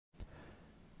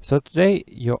So today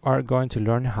you are going to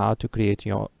learn how to create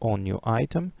your own new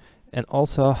item and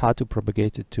also how to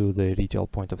propagate it to the retail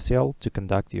point of sale to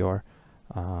conduct your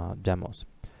demos.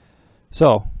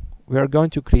 So we are going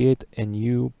to create a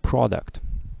new product.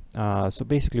 So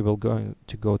basically we're going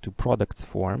to go to products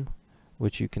form,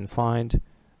 which you can find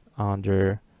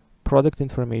under product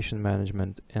information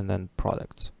management and then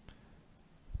products.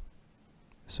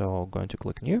 So I'm going to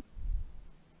click new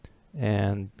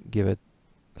and give it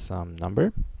some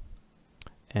number,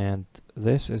 and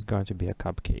this is going to be a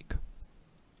cupcake.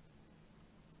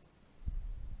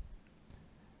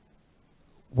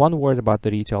 One word about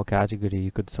the retail category: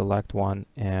 you could select one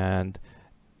and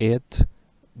it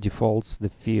defaults the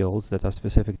fields that are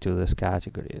specific to this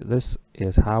category. This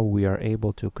is how we are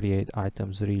able to create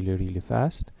items really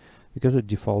fast, because it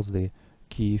defaults the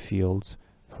key fields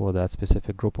for that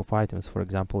specific group of items. For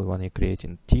example, when you're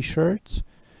creating t-shirts,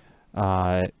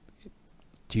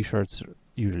 t-shirts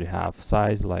usually have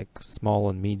size like small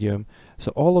and medium,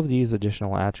 so all of these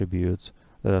additional attributes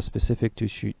that are specific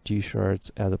to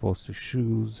t-shirts as opposed to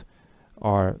shoes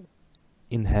are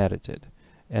inherited,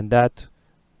 and that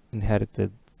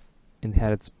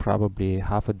inherits probably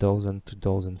half a dozen to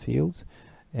dozen fields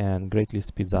and greatly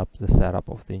speeds up the setup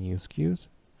of the new SKUs,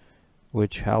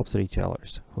 which helps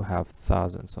retailers who have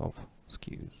thousands of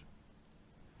SKUs.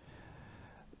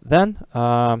 Then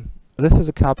this is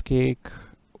a cupcake.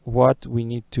 What we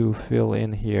need to fill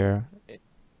in here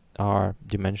are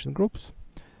dimension groups.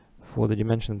 For the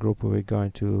dimension group, we're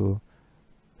going to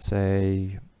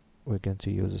say we're going to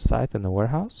use a site and a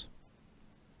warehouse.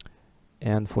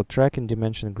 And for tracking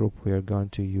dimension group, we are going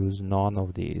to use none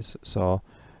of these. So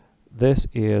this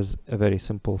is a very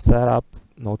simple setup: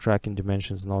 no tracking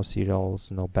dimensions, no serials,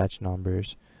 no batch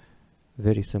numbers.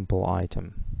 Very simple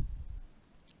item.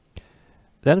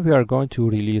 Then we are going to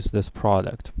release this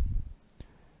product.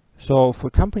 So for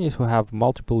companies who have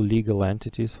multiple legal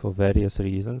entities for various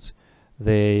reasons,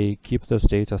 they keep this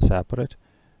data separate,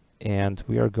 and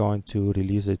we are going to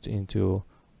release it into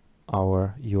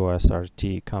our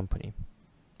USRT company.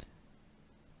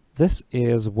 This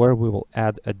is where we will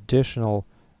add additional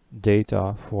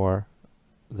data for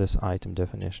this item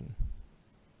definition.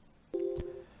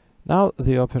 Now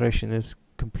the operation is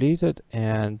completed,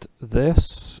 and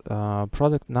this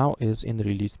product now is in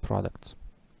released products.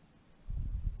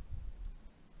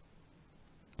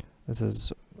 This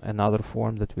is another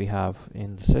form that we have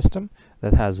in the system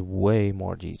that has way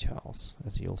more details,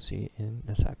 as you'll see in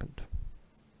a second.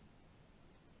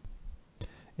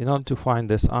 In order to find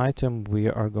this item, we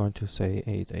are going to say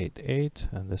 888,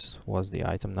 and this was the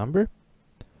item number.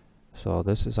 So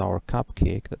this is our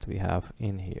cupcake that we have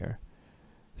in here.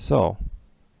 So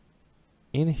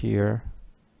in here,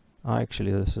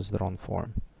 actually this is the wrong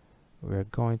form. We're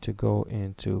going to go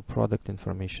into product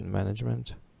information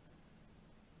management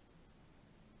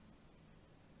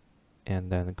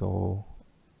and then go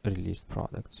released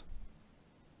products,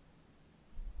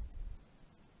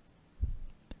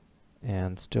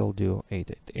 and still do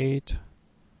 888.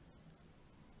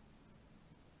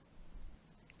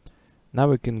 Now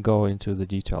we can go into the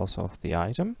details of the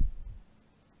item.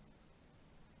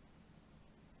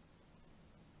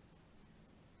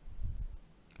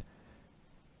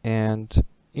 And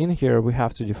in here we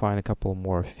have to define a couple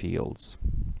more fields.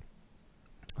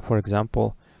 For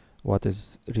example, what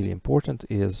is really important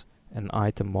is an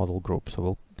item model group. So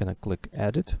we're gonna click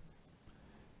edit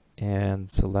and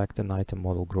select an item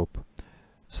model group.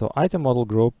 So item model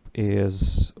group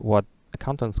is what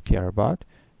accountants care about,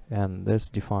 and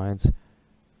this defines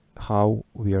how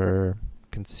we are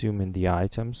consuming the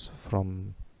items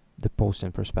from the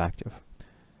posting perspective.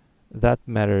 That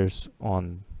matters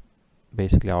on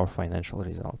basically our financial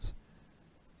results,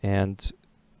 and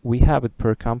we have it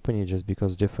per company just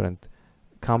because different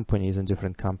companies in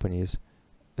different countries,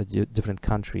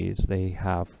 they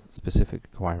have specific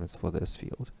requirements for this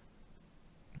field.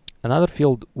 Another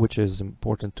field which is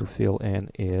important to fill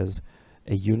in is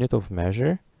a unit of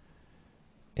measure,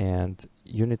 and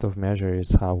unit of measure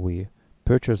is how we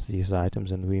purchase these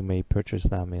items, and we may purchase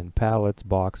them in pallets,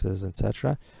 boxes,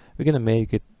 etc. We're going to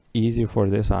make it easy for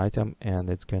this item, and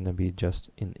it's going to be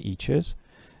just in eaches.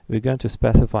 We're going to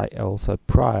specify also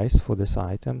price for this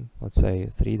item, let's say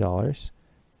 $3,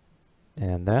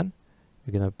 and then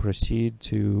we're going to proceed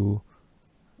to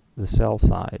the sell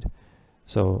side.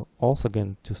 So also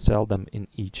going to sell them in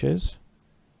eaches,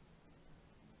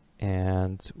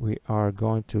 and we are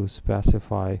going to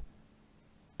specify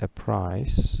a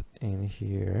price in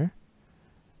here,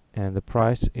 and the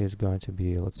price is going to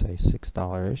be, let's say,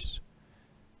 $6.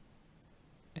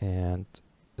 And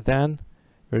then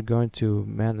we're going to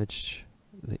manage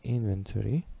the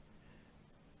inventory,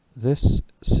 this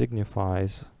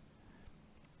signifies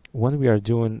when we are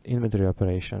doing inventory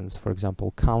operations, for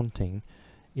example, counting,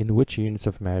 in which units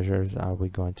of measures are we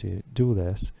going to do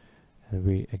this, and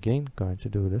we again going to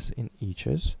do this in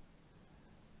eaches.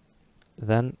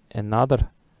 Then another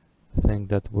thing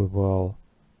that we will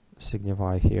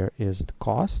signify here is the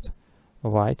cost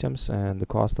of items, and the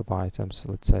cost of items,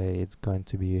 let's say it's going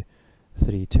to be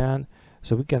 310.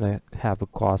 So we're gonna have a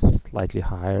cost slightly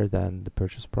higher than the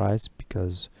purchase price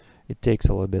because it takes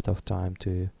a little bit of time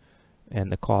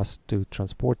and the cost to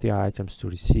transport the items, to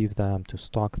receive them, to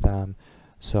stock them.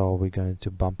 So we're going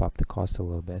to bump up the cost a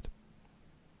little bit.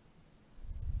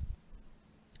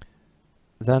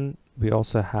 Then we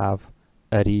also have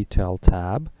a retail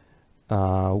tab.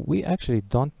 We actually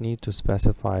don't need to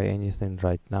specify anything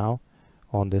right now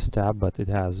on this tab, but it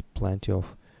has plenty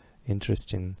of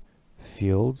interesting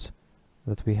fields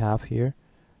that we have here.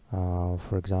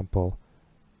 For example,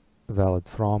 valid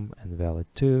from and valid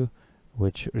to,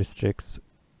 which restricts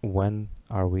when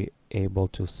are we able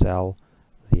to sell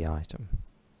the item.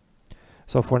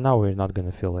 So for now we're not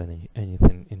going to fill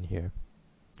anything in here.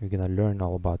 We're going to learn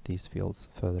all about these fields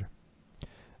further.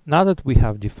 Now that we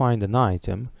have defined an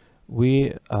item,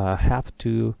 we have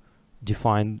to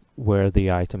define where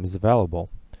the item is available.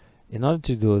 In order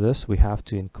to do this, we have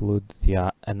to include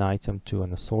an item to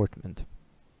an assortment.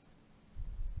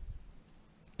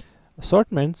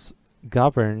 Assortments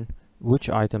govern which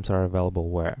items are available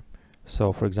where.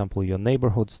 So for example, your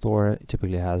neighborhood store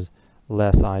typically has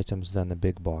less items than a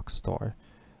big box store.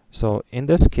 So in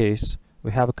this case,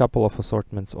 we have a couple of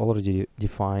assortments already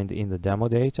defined in the demo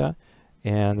data,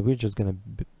 and we're just going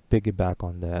to piggyback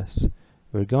on this.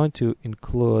 We're going to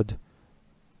include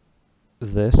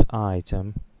this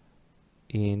item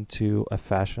into a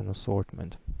fashion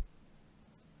assortment,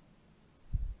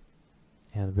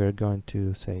 and we're going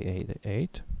to say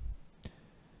 8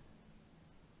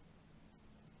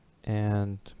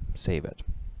 and save it.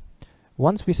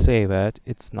 Once we save it,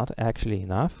 it's not actually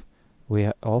enough.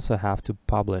 We also have to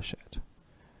publish it.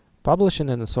 Publishing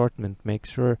an assortment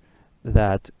makes sure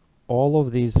that all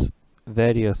of these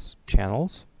various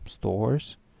channels,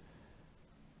 stores,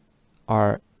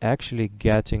 are actually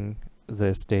getting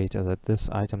this data that this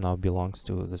item now belongs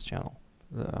to this channel.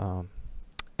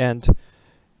 And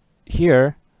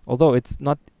here, although it's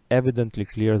not evidently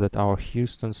clear that our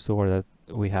Houston store that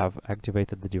we have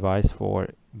activated the device for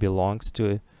belongs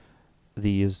to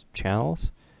these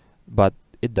channels, but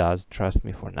it does, trust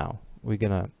me for now. We're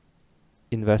gonna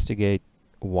investigate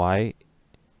why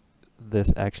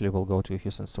this actually will go to a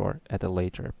Houston store at a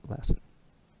later lesson.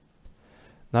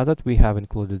 Now that we have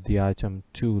included the item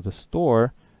to the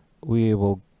store, we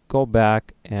will go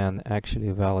back and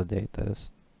actually validate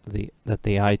this, that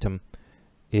the item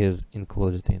is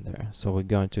included in there. So we're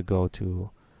going to go to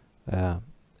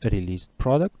released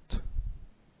product.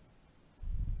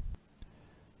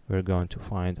 We're going to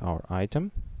find our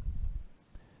item,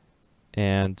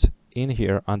 and in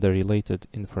here under related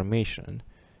information,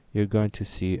 you're going to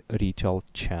see retail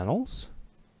channels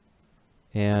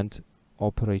and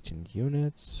operating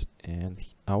units and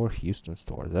our Houston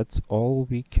store. That's all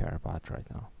we care about right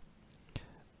now.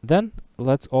 Then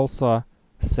let's also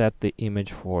set the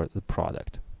image for the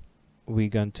product. We're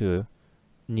going to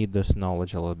need this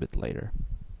knowledge a little bit later.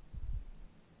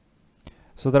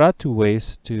 So there are two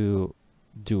ways to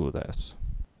do this.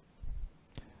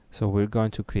 So we're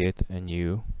going to create a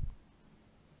new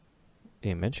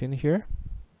image in here,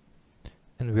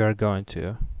 and we are going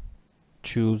to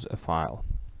choose a file.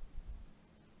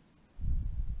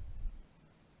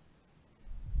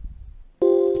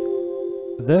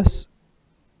 This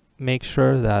makes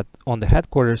sure that on the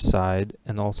headquarters side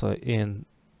and also in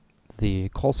the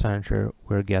call center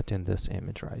we're getting this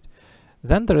image right.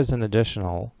 Then there is an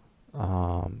additional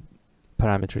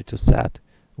parameter to set,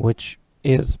 which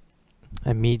is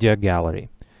a media gallery,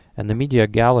 and the media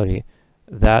gallery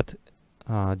that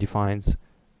defines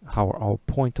how our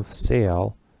point of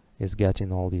sale is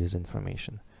getting all these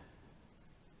information.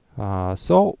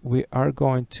 So we are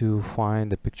going to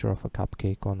find a picture of a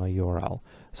cupcake on a URL.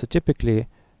 So typically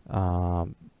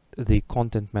the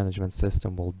content management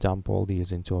system will dump all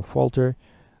these into a folder.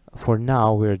 For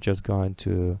now, we're just going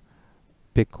to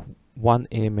pick one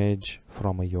image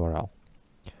from a URL.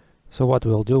 So what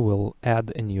we'll do, we'll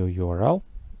add a new URL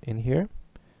in here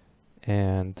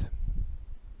and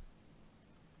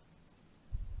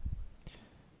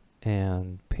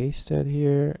paste it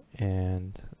here,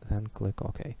 and then click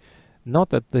OK. Note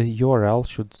that the URL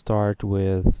should start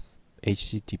with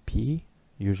HTTP.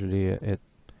 Usually it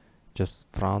just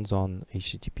frowns on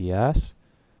HTTPS,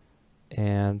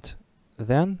 and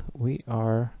then we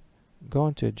are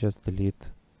going to just delete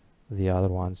the other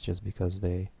ones just because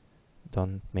they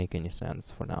don't make any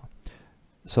sense for now.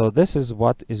 So this is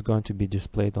what is going to be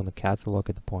displayed on the catalog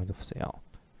at the point of sale,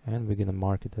 and we're going to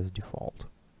mark it as default.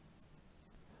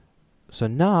 So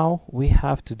now we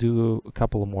have to do a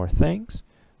couple of more things,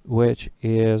 which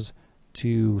is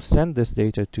to send this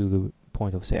data to the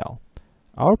point of sale.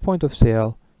 Our point of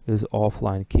sale is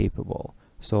offline capable.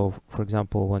 So for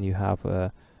example, when you have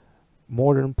a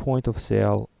modern point of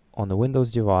sale on a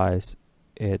Windows device,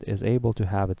 it is able to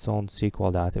have its own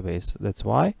SQL database. That's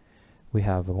why we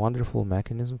have a wonderful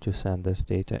mechanism to send this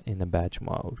data in a batch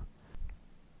mode.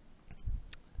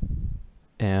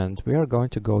 And we are going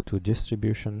to go to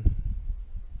distribution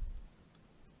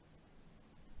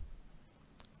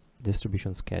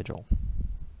schedule.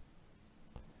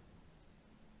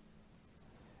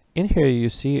 In here you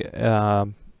see a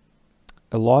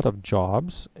lot of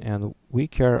jobs, and we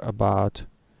care about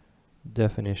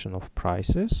definition of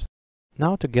prices.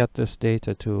 Now to get this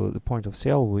data to the point of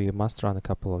sale, we must run a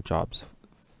couple of jobs.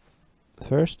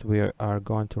 First, we are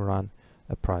going to run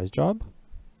a price job,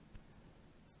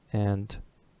 and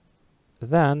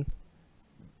then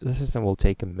the system will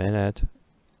take a minute.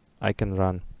 I can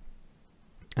run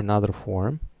another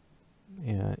form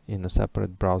in a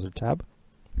separate browser tab,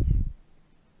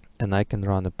 and I can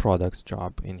run a products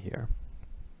job in here.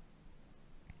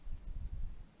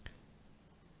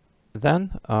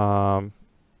 Then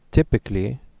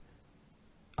typically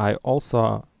I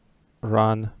also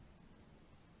run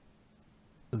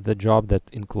the job that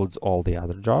includes all the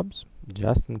other jobs,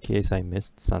 just in case I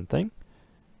missed something,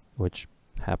 which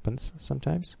happens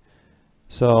sometimes.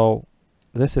 So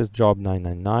this is job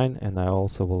 999, and I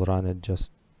also will run it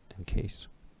just in case.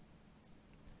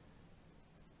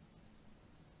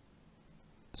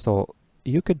 So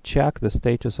you could check the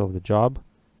status of the job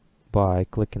by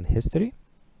clicking history.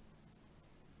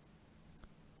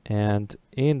 And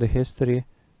in the history,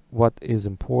 what is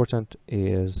important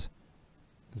is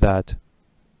that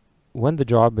when the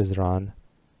job is run,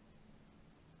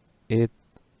 it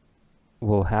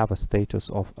will have a status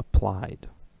of applied.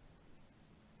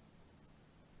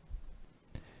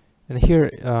 And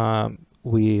here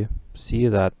we see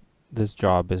that this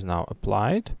job is now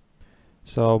applied.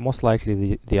 So most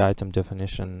likely the item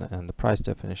definition and the price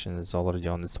definition is already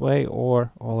on its way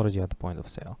or already at the point of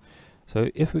sale. So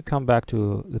if we come back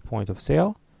to the point of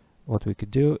sale, what we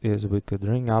could do is we could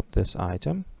ring up this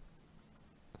item.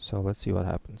 So let's see what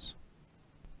happens.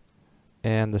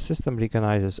 And the system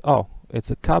recognizes, oh,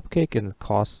 it's a cupcake and it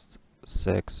costs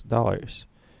 $6.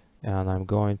 And I'm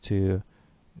going to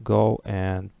go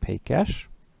and pay cash.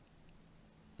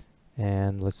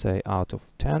 And let's say out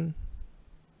of 10,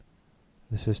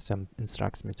 the system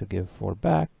instructs me to give 4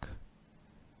 back.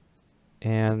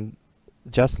 And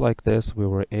just like this, we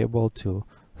were able to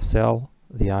sell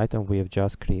the item we have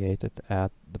just created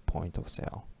at the point of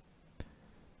sale.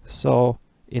 So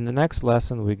in the next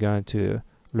lesson, we're going to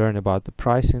learn about the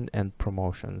pricing and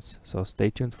promotions. So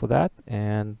stay tuned for that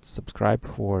and subscribe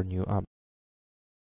for new updates.